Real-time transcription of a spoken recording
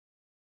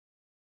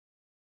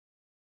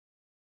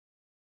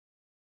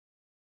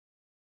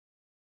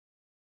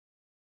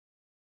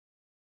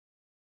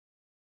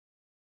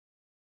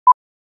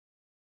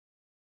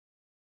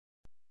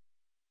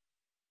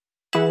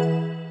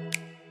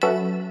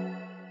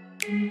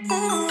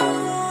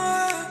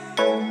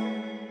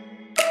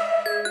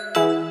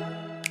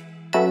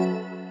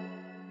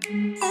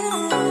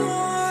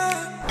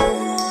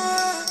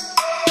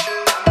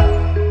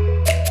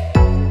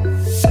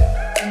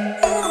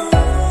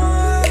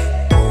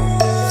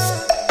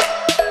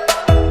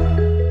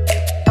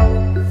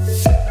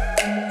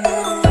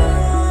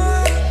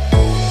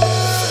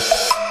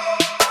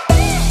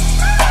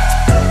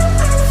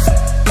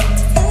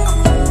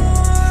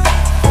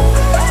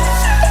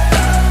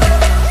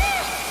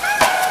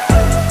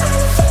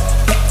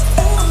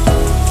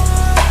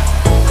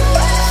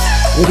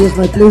It is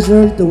my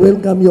pleasure to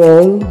welcome you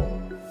all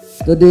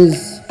to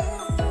this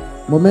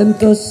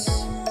momentous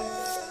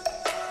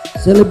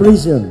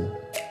celebration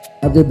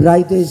of the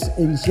brightest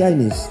and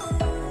shiniest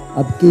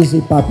of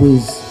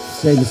KCFAPI's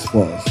sales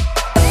force.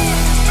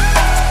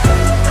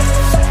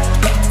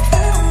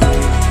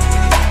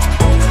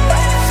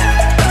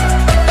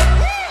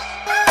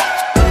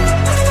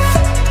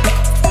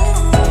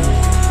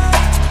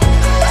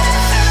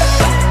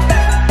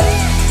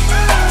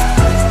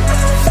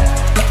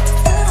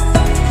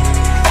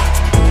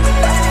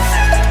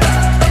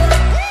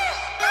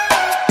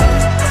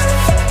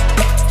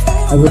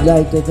 I would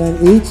like to thank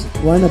each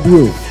one of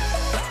you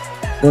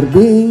for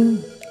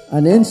being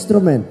an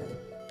instrument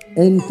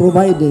in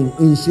providing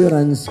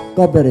insurance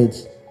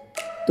coverage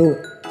to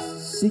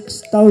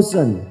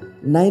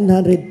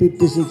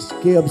 6,956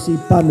 KFC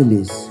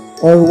families,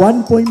 or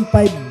 1.5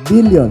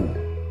 billion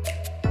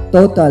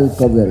total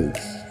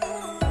coverage,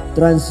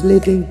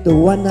 translating to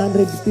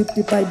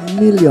 155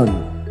 million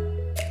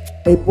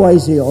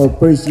FYC or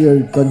first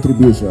year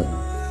contribution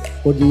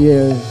for the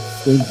year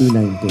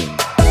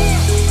 2019.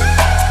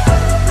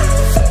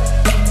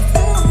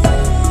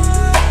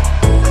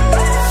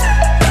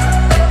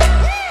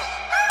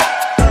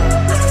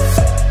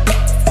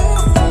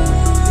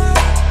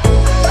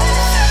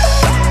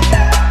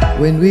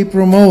 When we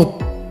promote,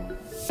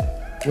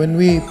 when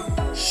we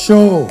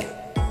show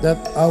that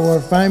our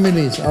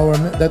families,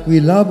 that we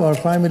love our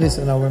families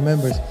and our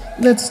members,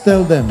 let's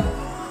tell them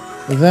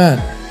that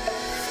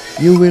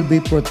you will be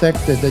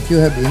protected, that you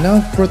have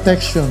enough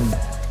protection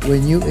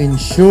when you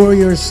insure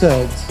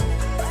yourselves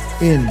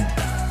in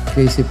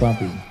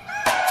KCFAPI.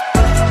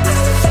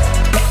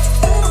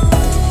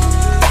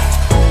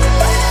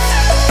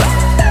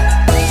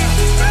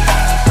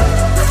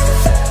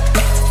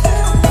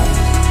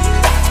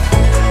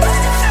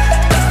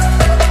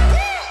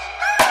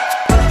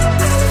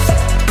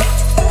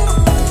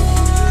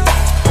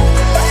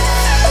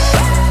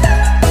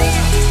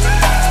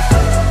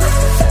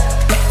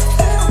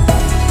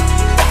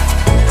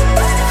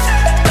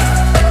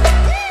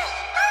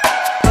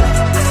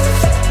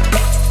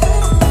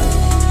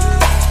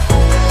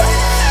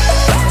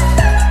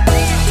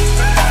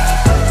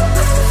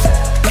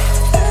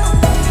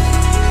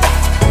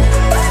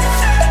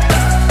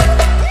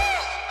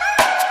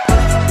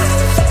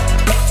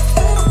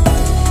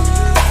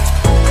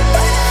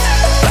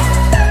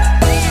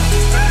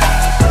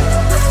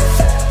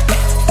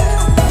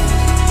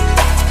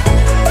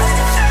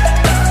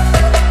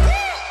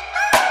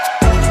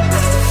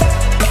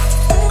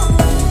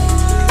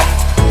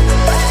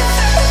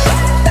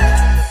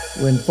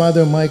 When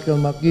Father Michael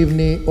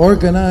McGivney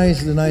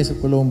organized the Knights of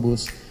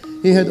Columbus,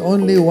 he had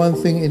only one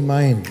thing in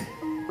mind: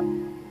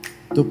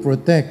 to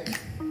protect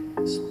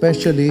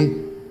especially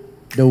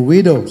the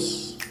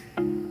widows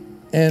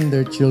and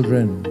their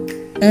children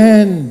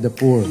and the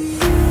poor.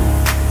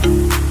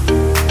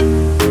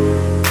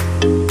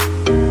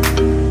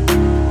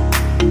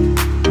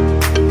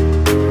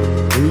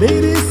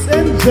 Ladies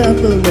and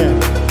gentlemen,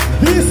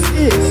 this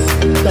is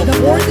the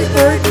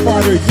 43rd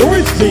Father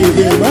George J.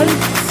 Willman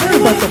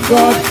Servant of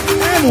God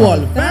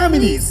Annual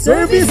Family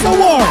Service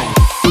Award.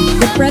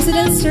 The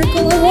President's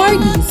Circle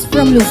awardees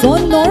from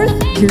Luzon North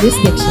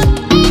Jurisdiction.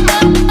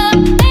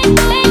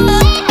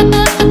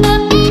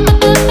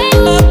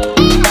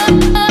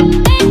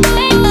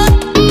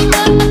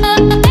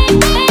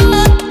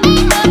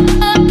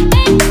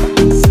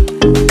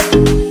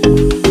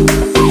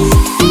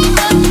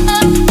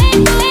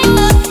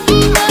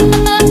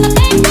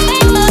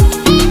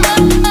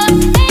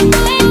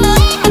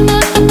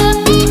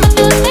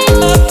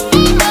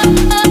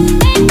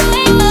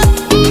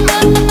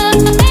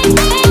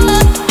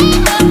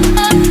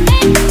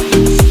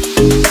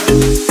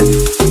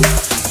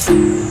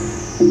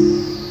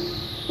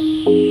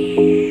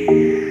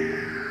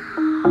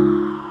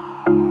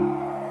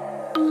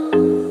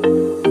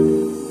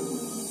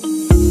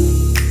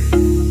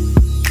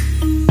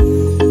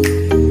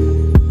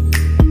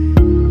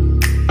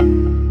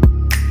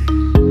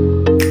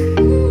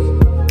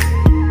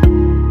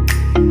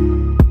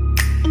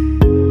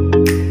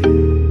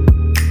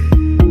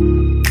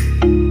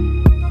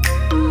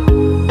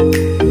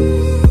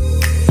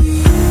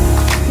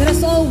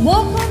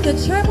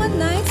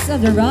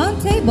 Of the Round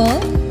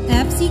Table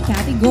FC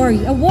category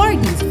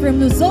awardees from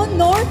Luzon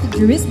North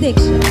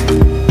Jurisdiction.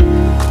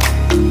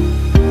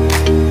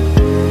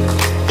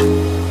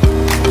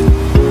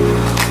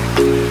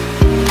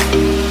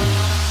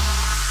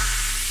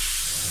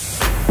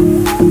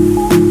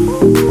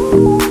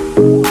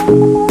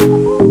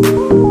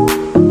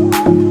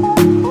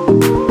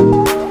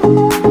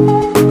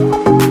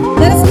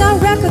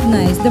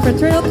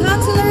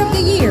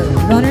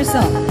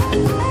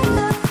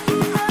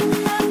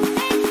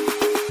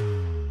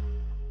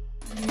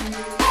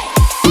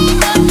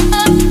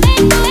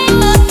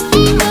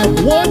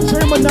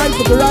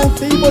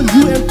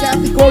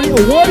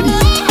 awardees.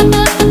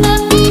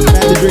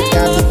 Manager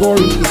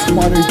category is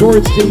Father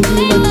George J.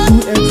 Willman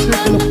UM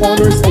Circle of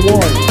Honors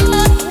Award.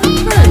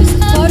 First,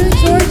 Father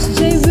George J.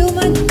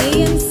 Willman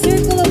AM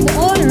Circle of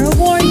Honor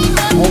Award.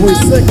 Our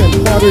second,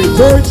 Father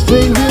George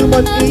J.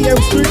 Willman AM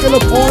Circle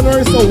of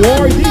Honors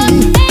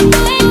awardee.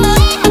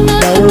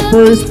 Our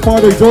first,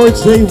 Father George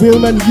J.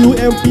 Willman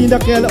UM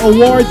Pinnacle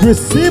Award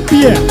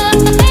recipient.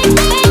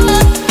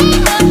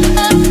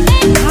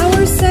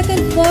 Our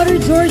second Father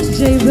George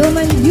J.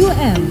 Willman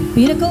UM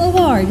Pinnacle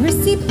Award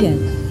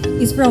recipient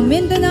is from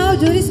Mindanao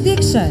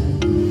jurisdiction.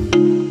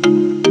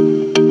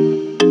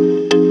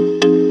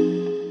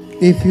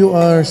 If you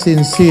are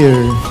sincere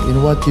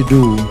in what you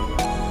do,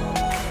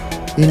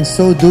 in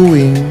so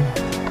doing,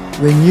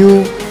 when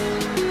you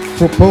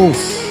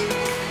propose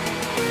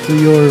to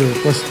your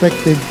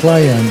prospective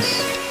clients,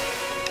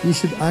 you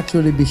should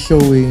actually be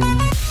showing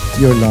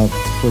your love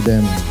for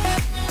them.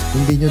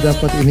 Hindi nyo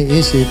dapat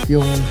iniisip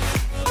yung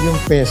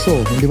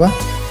peso, hindi ba?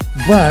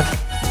 But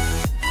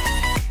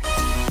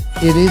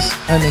it is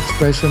an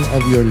expression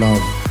of your love.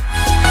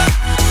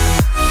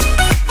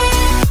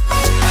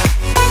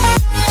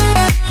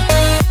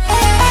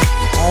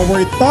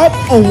 Our top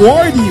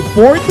awardee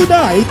for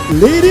tonight,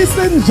 ladies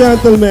and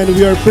gentlemen,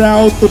 we are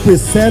proud to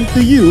present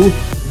to you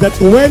the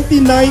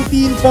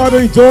 2019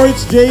 Father George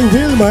J.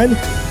 Willman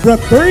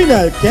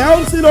Fraternal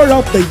Counselor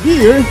of the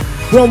Year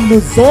from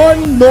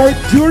Luzon North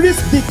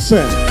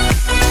Jurisdiction.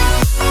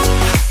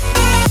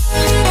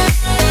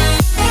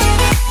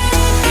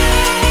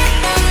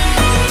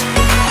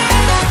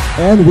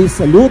 And we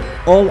salute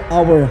all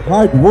our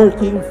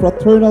hard-working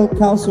Fraternal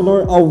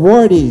Counselor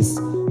awardees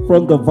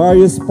from the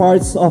various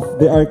parts of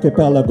the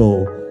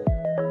archipelago.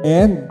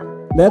 And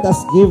let us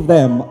give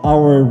them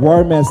our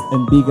warmest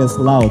and biggest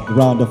loud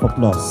round of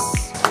applause.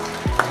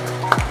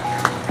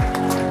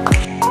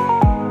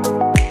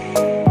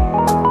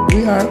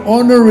 We are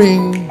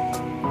honoring,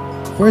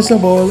 first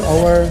of all,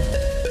 our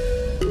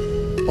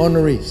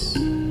honorees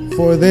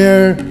for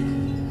their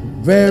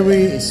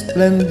very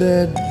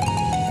splendid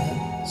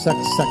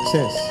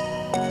success.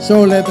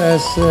 So let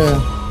us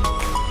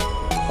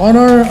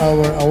honor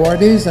our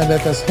awardees and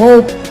let us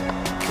hope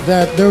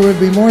that there will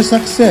be more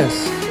success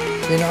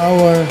in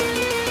our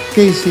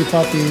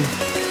KCFAPI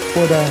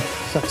for the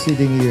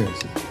succeeding years.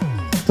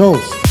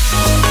 Toast.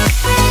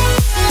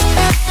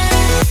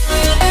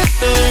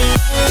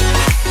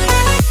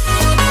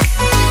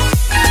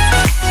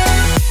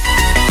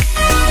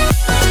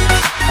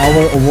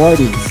 Our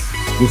awardees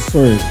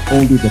deserve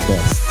only the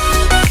best.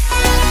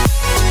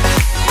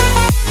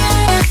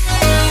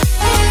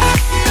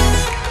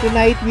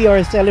 Tonight, we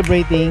are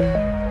celebrating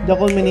the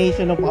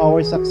culmination of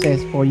our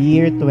success for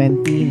year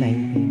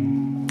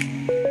 2019.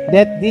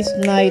 That this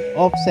night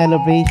of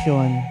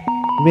celebration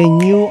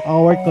renew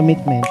our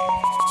commitment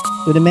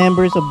to the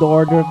members of the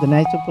Order of the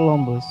Knights of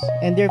Columbus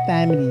and their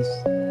families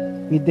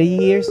with the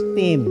year's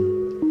theme,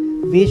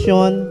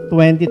 Vision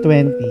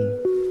 2020,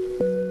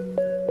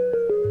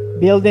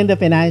 building the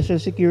financial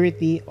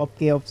security of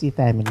KFC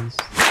families.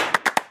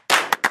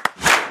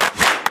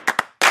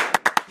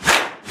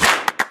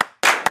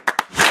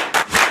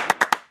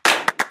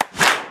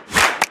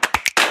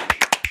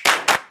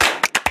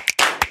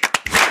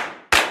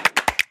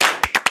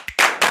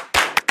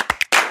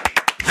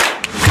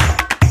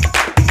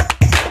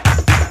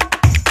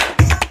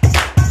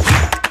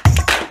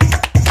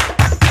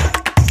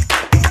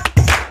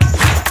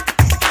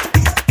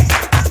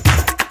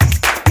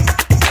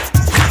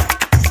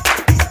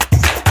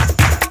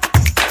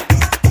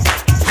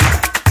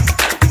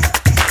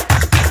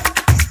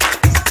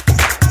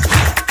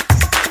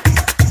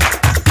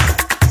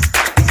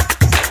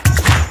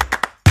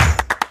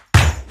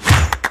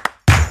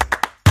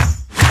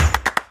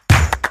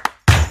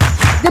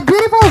 The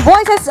beautiful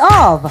voices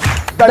of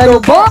the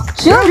Lubok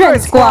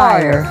Children's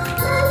Choir.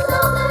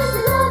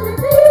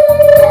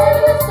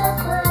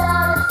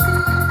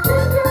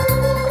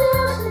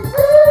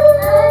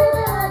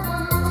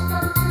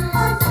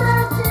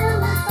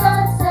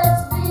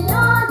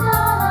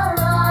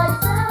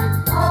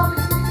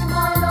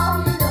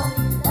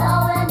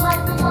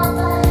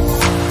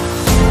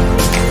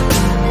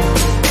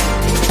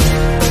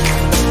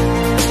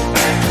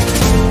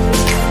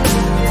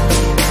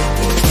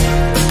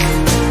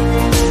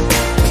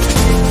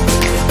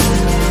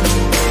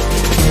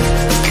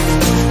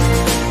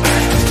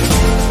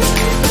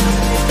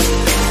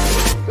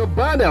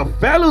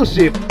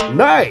 Fellowship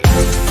Night.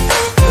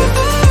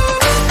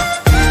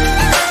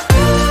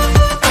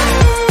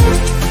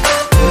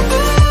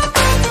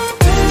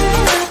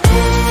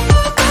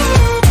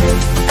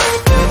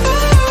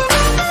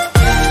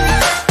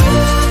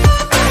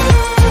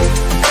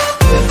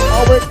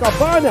 Our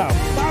Cabana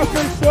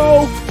Fashion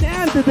Show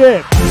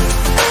candidate.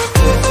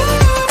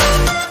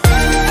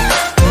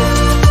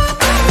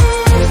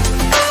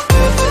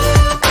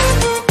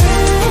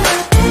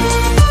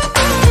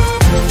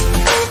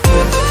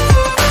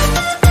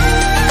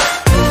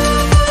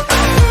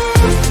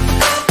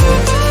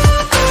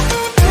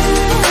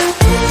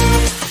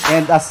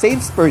 And a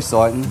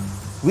salesperson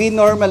we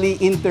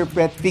normally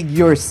interpret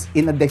figures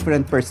in a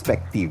different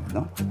perspective,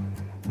 no?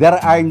 There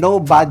are no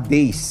bad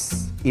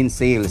days in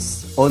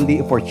sales,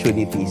 only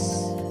opportunities.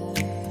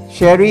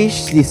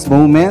 Cherish this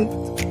moment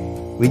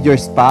with your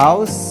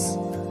spouse,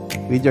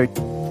 with your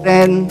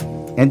friend,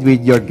 and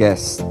with your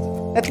guest.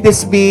 Let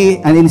this be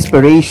an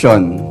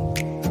inspiration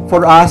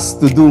for us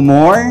to do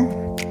more,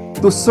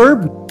 to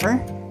serve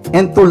more,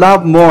 and to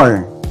love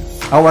more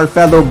our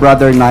fellow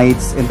brother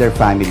knights and their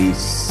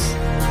families.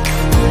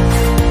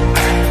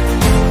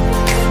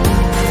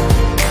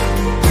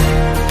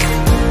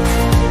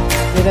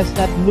 Let us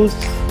not lose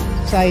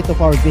sight of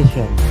our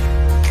vision,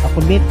 a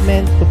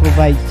commitment to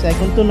provide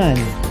second to none,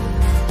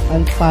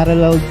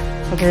 unparalleled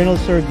fraternal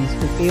service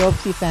to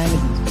KCFAPI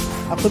families,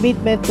 a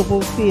commitment to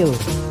fulfill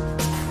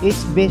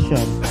its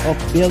vision of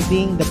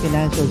building the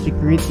financial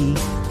security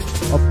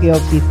of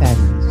KCFAPI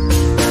families.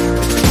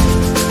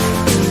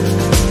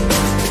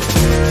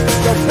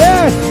 The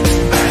best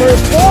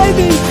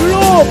performing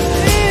group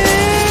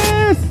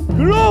is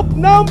group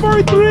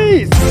number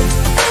 3.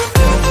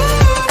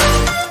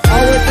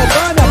 Our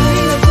Cabana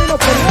Filipino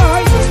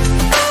Panay,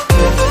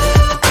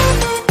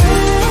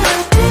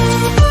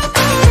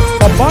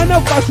 Cabana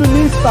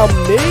Fashionista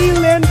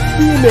male and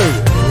female.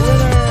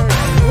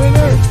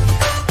 Winner.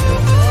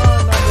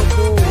 Number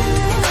 2.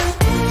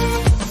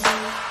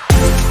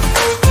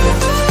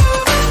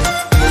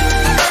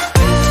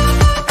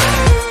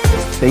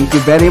 Thank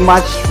you very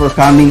much for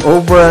coming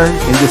over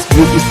in this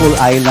beautiful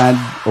island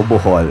of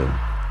Bohol.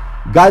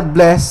 God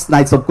bless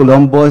Knights of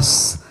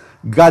Columbus.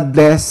 God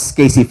bless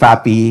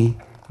KCFAPI.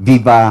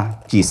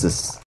 Viva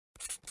Jesus!